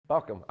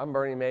Welcome. I'm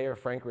Boerne Mayor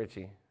Frank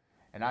Ritchie.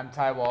 And I'm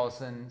Ty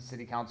Wolosin,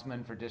 City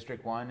Councilman for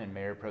District 1 and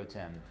Mayor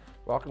Pro-tem.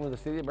 Welcome to the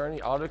City of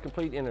Boerne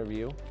Autocomplete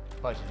interview.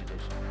 Budget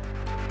edition.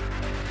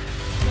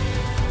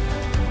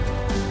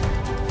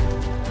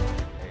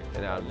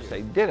 And I'll just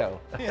say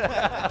ditto.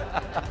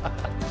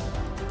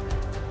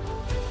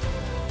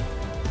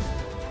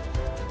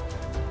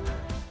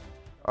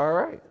 All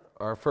right,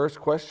 our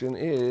first question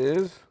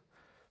is,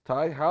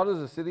 Ty, how does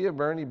the City of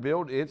Boerne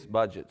build its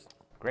budgets?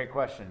 Great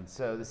question.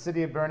 So the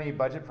City of Boerne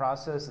budget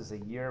process is a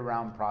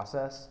year-round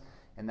process,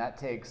 and that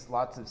takes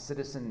lots of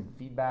citizen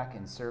feedback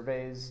and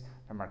surveys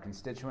from our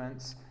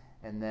constituents,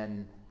 and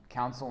then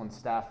council and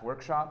staff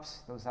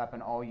workshops. Those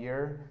happen all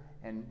year,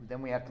 and then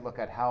we have to look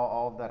at how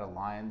all of that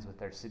aligns with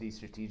our city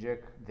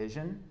strategic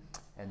vision,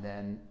 and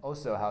then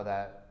also how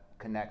that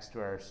connects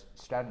to our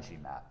strategy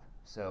map.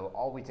 So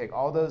we take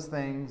all those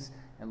things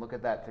and look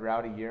at that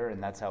throughout a year,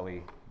 and that's how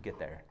we get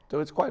there. So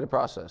it's quite a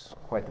process.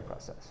 Quite the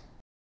process.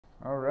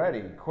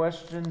 Alrighty,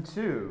 question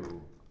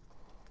 2.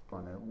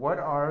 What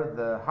are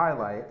the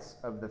highlights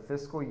of the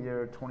fiscal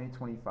year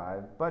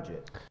 2025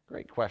 budget?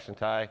 Great question,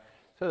 Ty.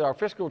 So our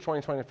fiscal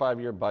 2025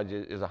 year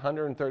budget is a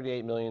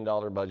 $138 million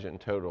budget in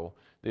total.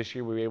 This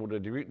year we were able to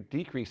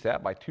decrease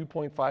that by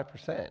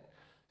 2.5%.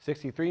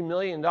 $63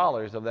 million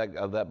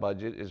of that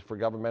budget is for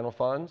governmental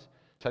funds.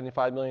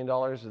 $75 million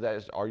of that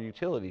is our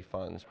utility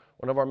funds.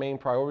 One of our main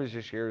priorities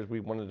this year is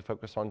we wanted to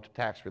focus on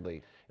tax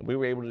relief. And we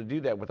were able to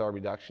do that with our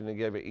reduction and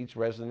give each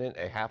resident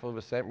a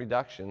 1/2 cent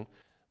reduction.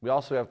 We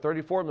also have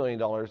 $34 million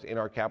in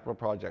our capital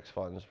projects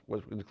funds,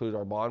 which include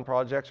our bond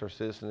projects, our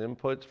citizen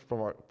inputs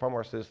from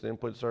our citizen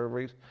input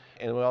surveys.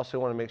 And we also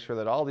want to make sure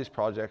that all these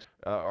projects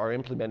are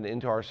implemented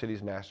into our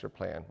city's master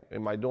plan.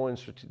 And by doing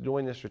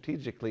this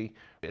strategically,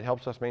 it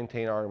helps us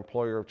maintain our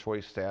employer of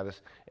choice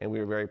status, and we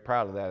are very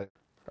proud of that.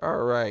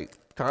 All right,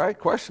 Ty,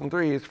 question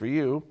 3 is for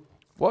you.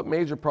 What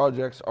major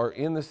projects are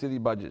in the city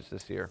budgets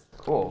this year?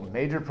 Cool,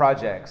 major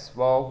projects.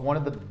 Well, one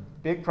of the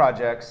big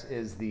projects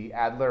is the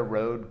Adler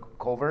Road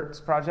Culverts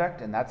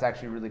project, and that's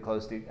actually really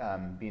close to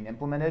being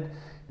implemented.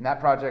 And that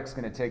project's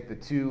going to take the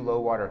 2 low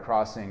water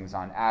crossings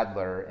on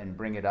Adler and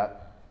bring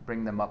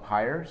them up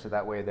higher, so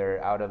that way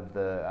they're out of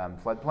the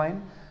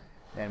floodplain.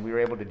 And we were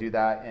able to do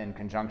that in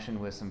conjunction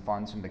with some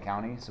funds from the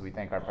county, so we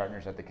thank our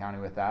partners at the county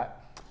with that.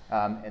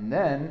 And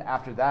then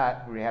after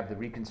that, we have the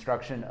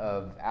reconstruction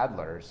of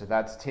Adler. So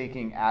that's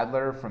taking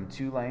Adler from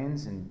 2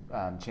 lanes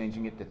and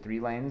changing it to 3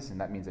 lanes, and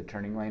that means a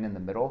turning lane in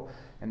the middle.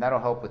 And that'll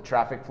help with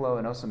traffic flow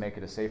and also make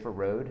it a safer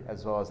road,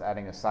 as well as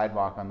adding a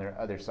sidewalk on the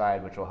other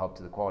side, which will help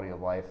to the quality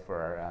of life for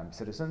our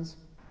citizens.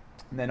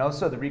 And then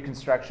also the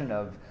reconstruction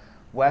of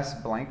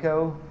West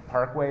Blanco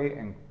Parkway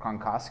and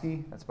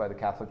Konkoski, that's by the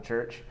Catholic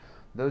Church.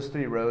 Those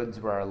 3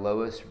 roads were our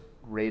lowest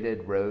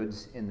rated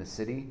roads in the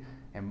city.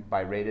 And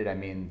by rated, I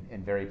mean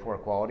in very poor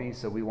quality.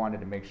 So we wanted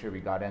to make sure we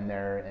got in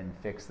there and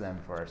fixed them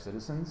for our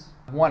citizens.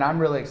 One I'm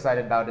really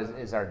excited about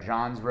is our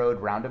Johns Road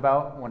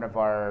roundabout. One of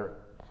our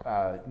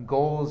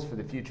goals for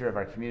the future of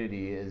our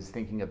community is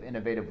thinking of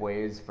innovative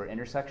ways for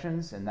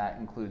intersections, and that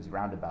includes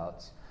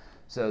roundabouts.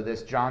 So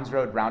this Johns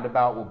Road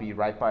roundabout will be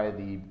right by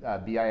the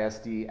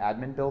BISD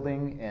admin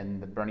building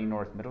in the Boerne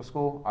North Middle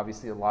School.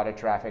 Obviously a lot of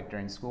traffic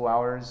during school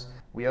hours.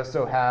 We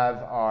also have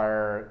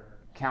our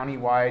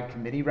county-wide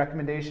committee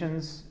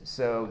recommendations.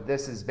 So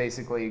this is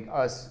basically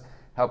us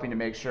helping to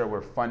make sure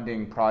we're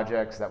funding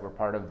projects that were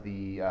part of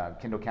the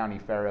Kendall County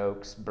Fair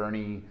Oaks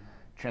Boerne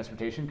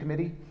Transportation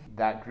Committee.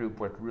 That group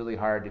worked really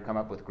hard to come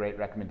up with great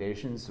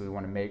recommendations, so we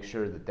want to make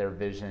sure that their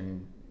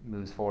vision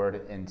moves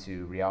forward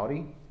into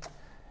reality.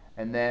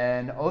 And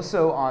then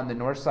also on the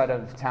north side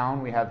of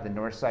town, we have the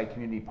North Side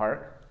Community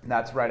Park. And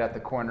that's right at the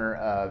corner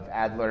of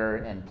Adler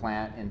and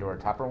Plant Indoor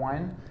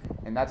Topperwine.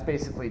 And that's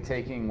basically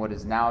taking what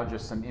is now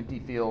just some empty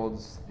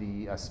fields,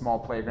 a small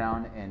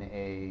playground, and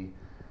a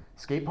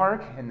skate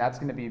park. And that's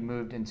going to be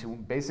moved into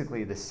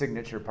basically the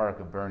signature park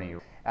of Boerne.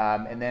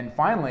 And then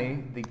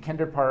finally, the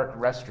Kinder Park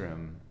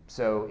restroom.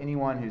 So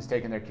anyone who's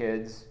taken their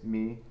kids,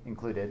 me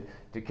included,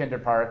 to Kinder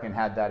Park and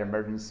had that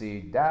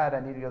emergency, Dad, I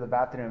need to go to the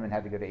bathroom, and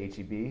had to go to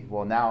HEB.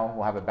 Well, now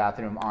we'll have a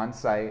bathroom on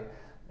site,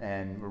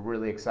 and we're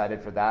really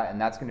excited for that, and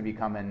that's going to be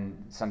coming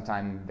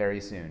sometime very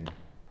soon.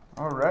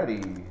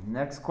 Alrighty,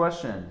 next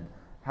question.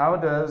 How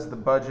does the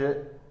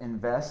budget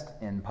invest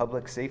in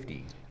public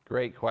safety?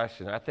 Great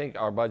question. I think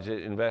our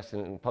budget invests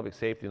in public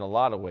safety in a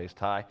lot of ways,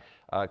 Ty.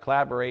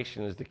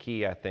 Collaboration is the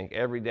key, I think.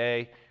 Every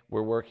day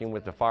we're working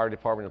with the fire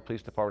department and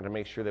police department to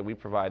make sure that we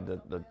provide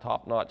the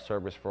top-notch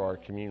service for our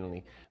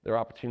community. There are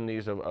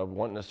opportunities of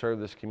wanting to serve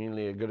this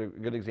community. A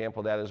good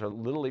example of that is our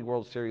Little League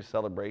World Series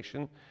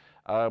celebration.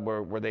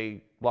 Where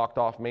they blocked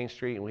off Main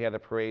Street, and we had a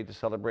parade to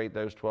celebrate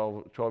those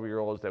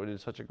 12-year-olds that did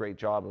such a great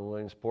job in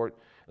Williamsport.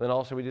 And then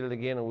also we did it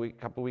again a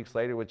couple weeks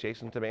later with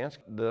Jason Tabansky.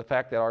 The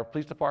fact that our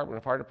police department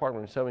and fire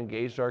department are so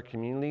engaged in our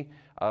community,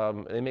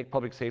 they make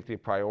public safety a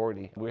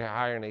priority. We're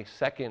hiring a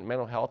second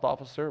mental health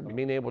officer.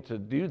 Being able to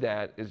do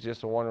that is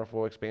just a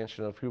wonderful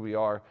expansion of who we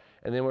are.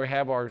 And then we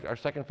have our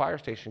second fire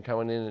station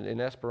coming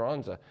in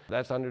Esperanza.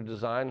 That's under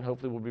design.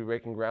 Hopefully we'll be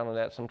breaking ground on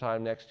that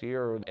sometime next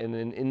year. And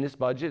then in this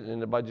budget and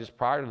the budgets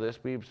prior to this,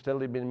 we've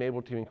steadily been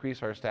able to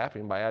increase our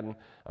staffing by adding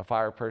a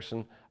fire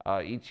person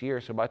each year.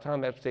 So by the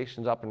time that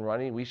station's up and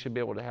running, we should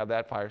be able to have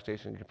that fire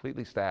station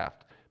completely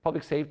staffed.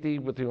 Public safety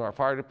within our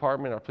fire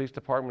department, our police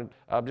department,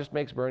 just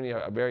makes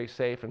Boerne a very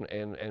safe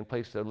and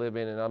place to live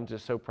in. And I'm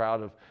just so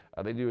proud of,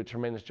 they do a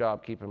tremendous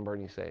job keeping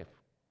Boerne safe.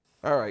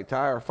 All right, Ty,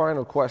 our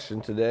final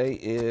question today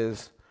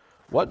is,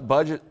 what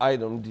budget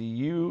item do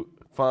you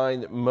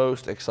find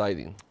most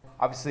exciting?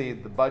 Obviously,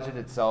 the budget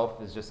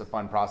itself is just a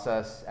fun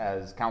process.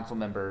 As council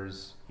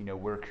members,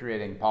 we're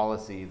creating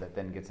policy that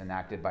then gets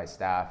enacted by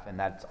staff, and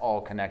that's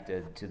all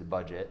connected to the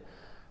budget.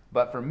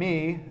 But for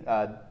me,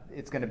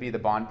 it's going to be the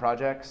bond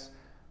projects.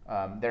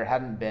 There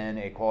hadn't been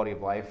a quality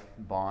of life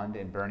bond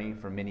in Boerne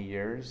for many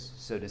years.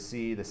 So to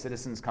see the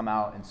citizens come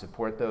out and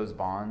support those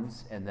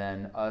bonds, and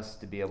then us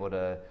to be able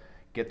to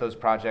get those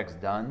projects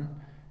done,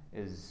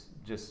 is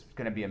just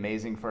going to be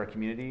amazing for our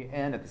community.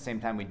 And at the same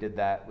time, we did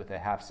that with a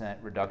 0.5-cent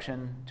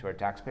reduction to our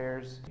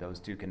taxpayers. Those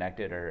two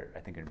connected I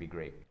think it'd be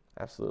great.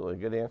 Absolutely,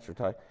 good answer,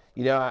 Ty.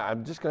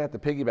 I'm just going to have to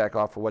piggyback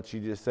off of what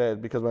you just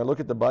said, because when I look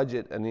at the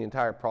budget and the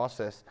entire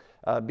process,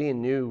 being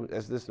new,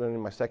 as this is only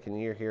my second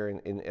year here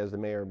as the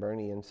mayor of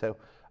Boerne, and so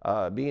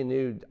being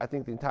new, I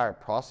think the entire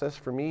process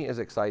for me is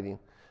exciting.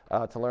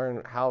 To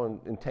learn how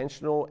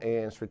intentional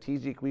and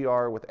strategic we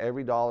are with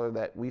every dollar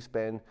that we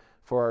spend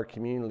for our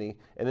community.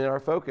 And then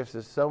our focus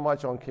is so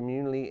much on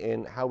community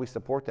and how we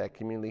support that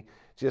community. It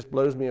just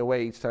blows me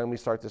away each time we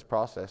start this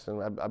process.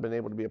 And I've been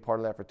able to be a part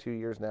of that for 2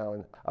 years now.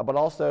 And but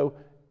also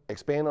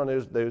expand on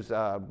those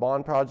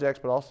bond projects,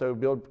 but also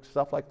build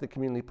stuff like the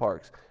community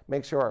parks.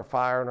 Make sure our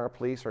fire and our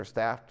police are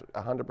staffed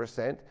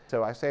 100%.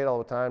 So I say it all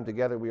the time,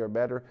 together we are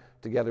better,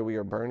 together we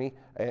are Boerne.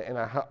 And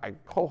I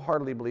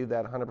wholeheartedly believe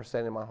that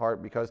 100% in my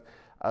heart, because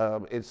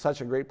it's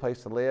such a great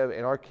place to live,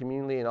 and our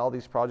community and all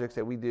these projects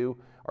that we do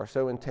are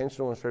so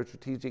intentional and so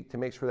strategic to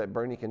make sure that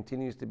Boerne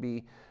continues to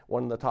be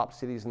one of the top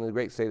cities in the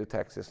great state of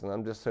Texas. And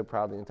I'm just so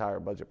proud of the entire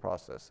budget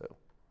process. So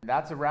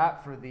that's a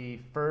wrap for the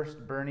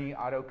first Boerne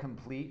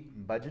Autocomplete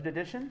budget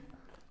edition.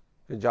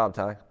 Good job,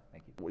 Ty.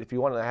 Thank you. If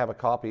you want to have a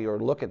copy or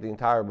look at the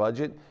entire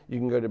budget, you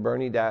can go to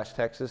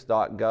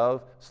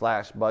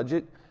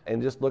boerne-texas.gov/budget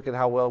and just look at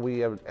how well we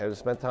have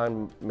spent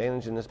time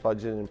managing this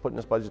budget and putting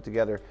this budget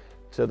together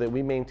so that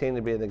we maintain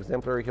to be an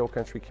exemplary hill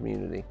country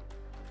community.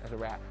 That's a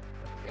wrap.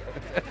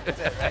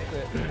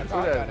 That's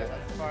all I got. As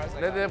far as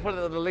I got. Then put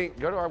the link,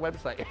 go to our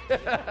website.